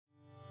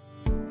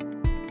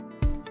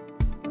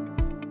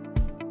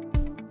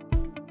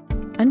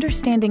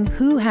Understanding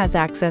who has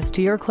access to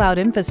your cloud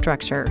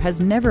infrastructure has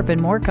never been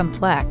more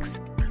complex.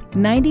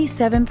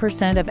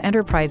 97% of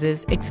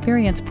enterprises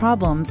experience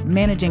problems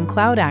managing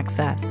cloud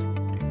access.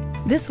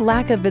 This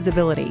lack of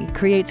visibility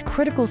creates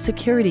critical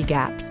security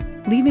gaps,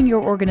 leaving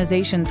your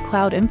organization's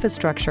cloud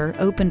infrastructure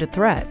open to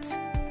threats.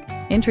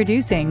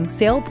 Introducing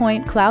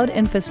SailPoint Cloud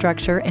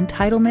Infrastructure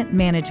Entitlement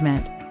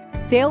Management.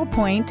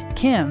 SailPoint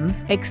CIEM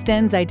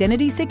extends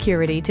identity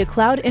security to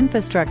cloud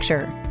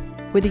infrastructure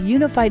with a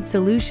unified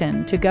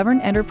solution to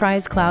govern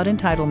enterprise cloud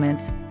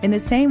entitlements in the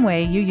same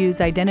way you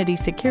use identity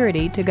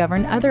security to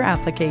govern other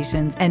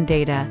applications and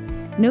data.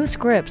 No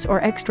scripts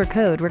or extra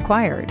code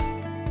required.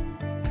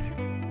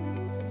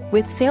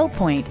 With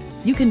SailPoint,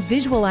 you can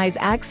visualize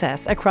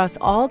access across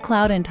all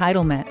cloud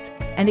entitlements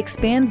and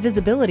expand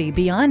visibility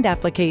beyond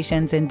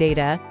applications and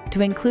data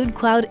to include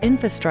cloud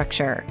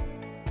infrastructure.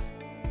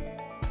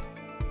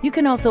 You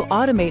can also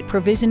automate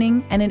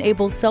provisioning and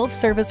enable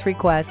self-service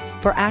requests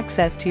for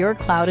access to your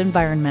cloud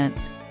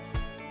environments,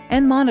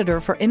 and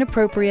monitor for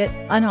inappropriate,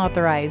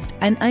 unauthorized,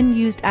 and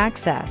unused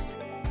access.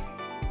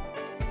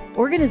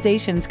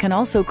 Organizations can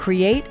also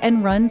create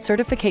and run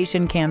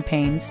certification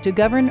campaigns to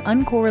govern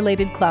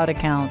uncorrelated cloud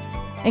accounts,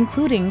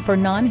 including for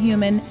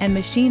non-human and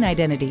machine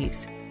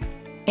identities,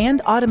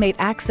 and automate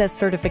access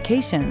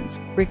certifications,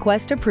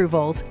 request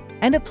approvals,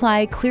 and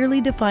apply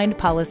clearly defined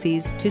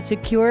policies to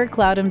secure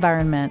cloud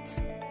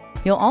environments.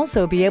 You'll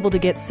also be able to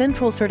get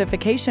central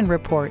certification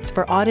reports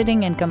for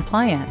auditing and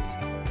compliance,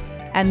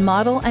 and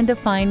model and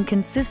define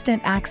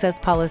consistent access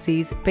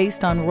policies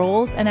based on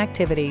roles and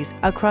activities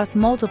across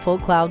multiple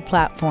cloud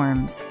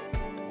platforms.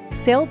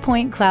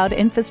 SailPoint Cloud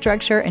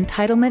Infrastructure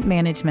Entitlement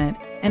Management,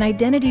 an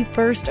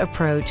identity-first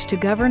approach to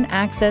govern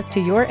access to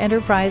your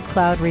enterprise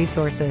cloud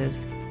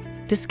resources.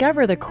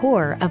 Discover the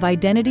core of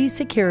identity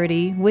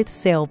security with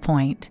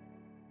SailPoint.